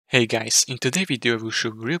Hey guys, in today's video I will show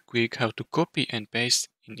real quick how to copy and paste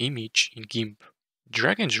an image in GIMP.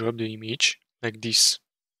 Drag and drop the image like this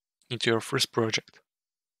into your first project.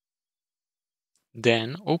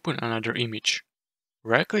 Then open another image.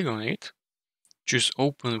 Right click on it, choose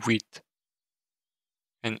Open With,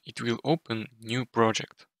 and it will open new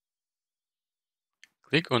project.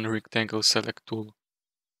 Click on Rectangle Select tool.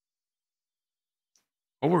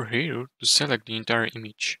 Over here to select the entire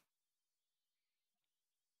image.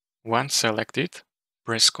 Once selected,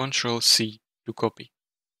 press Ctrl+C to copy.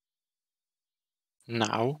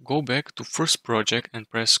 Now go back to first project and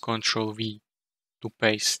press Ctrl+V to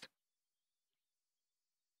paste.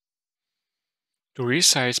 To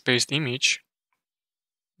resize paste image,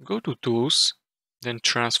 go to Tools, then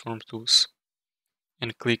Transform Tools,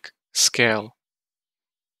 and click Scale.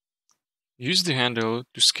 Use the handle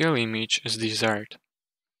to scale image as desired.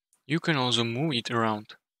 You can also move it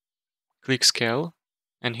around. Click Scale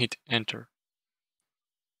and hit Enter.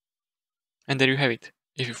 And there you have it.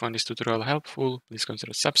 If you found this tutorial helpful, please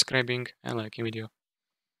consider subscribing and liking the video.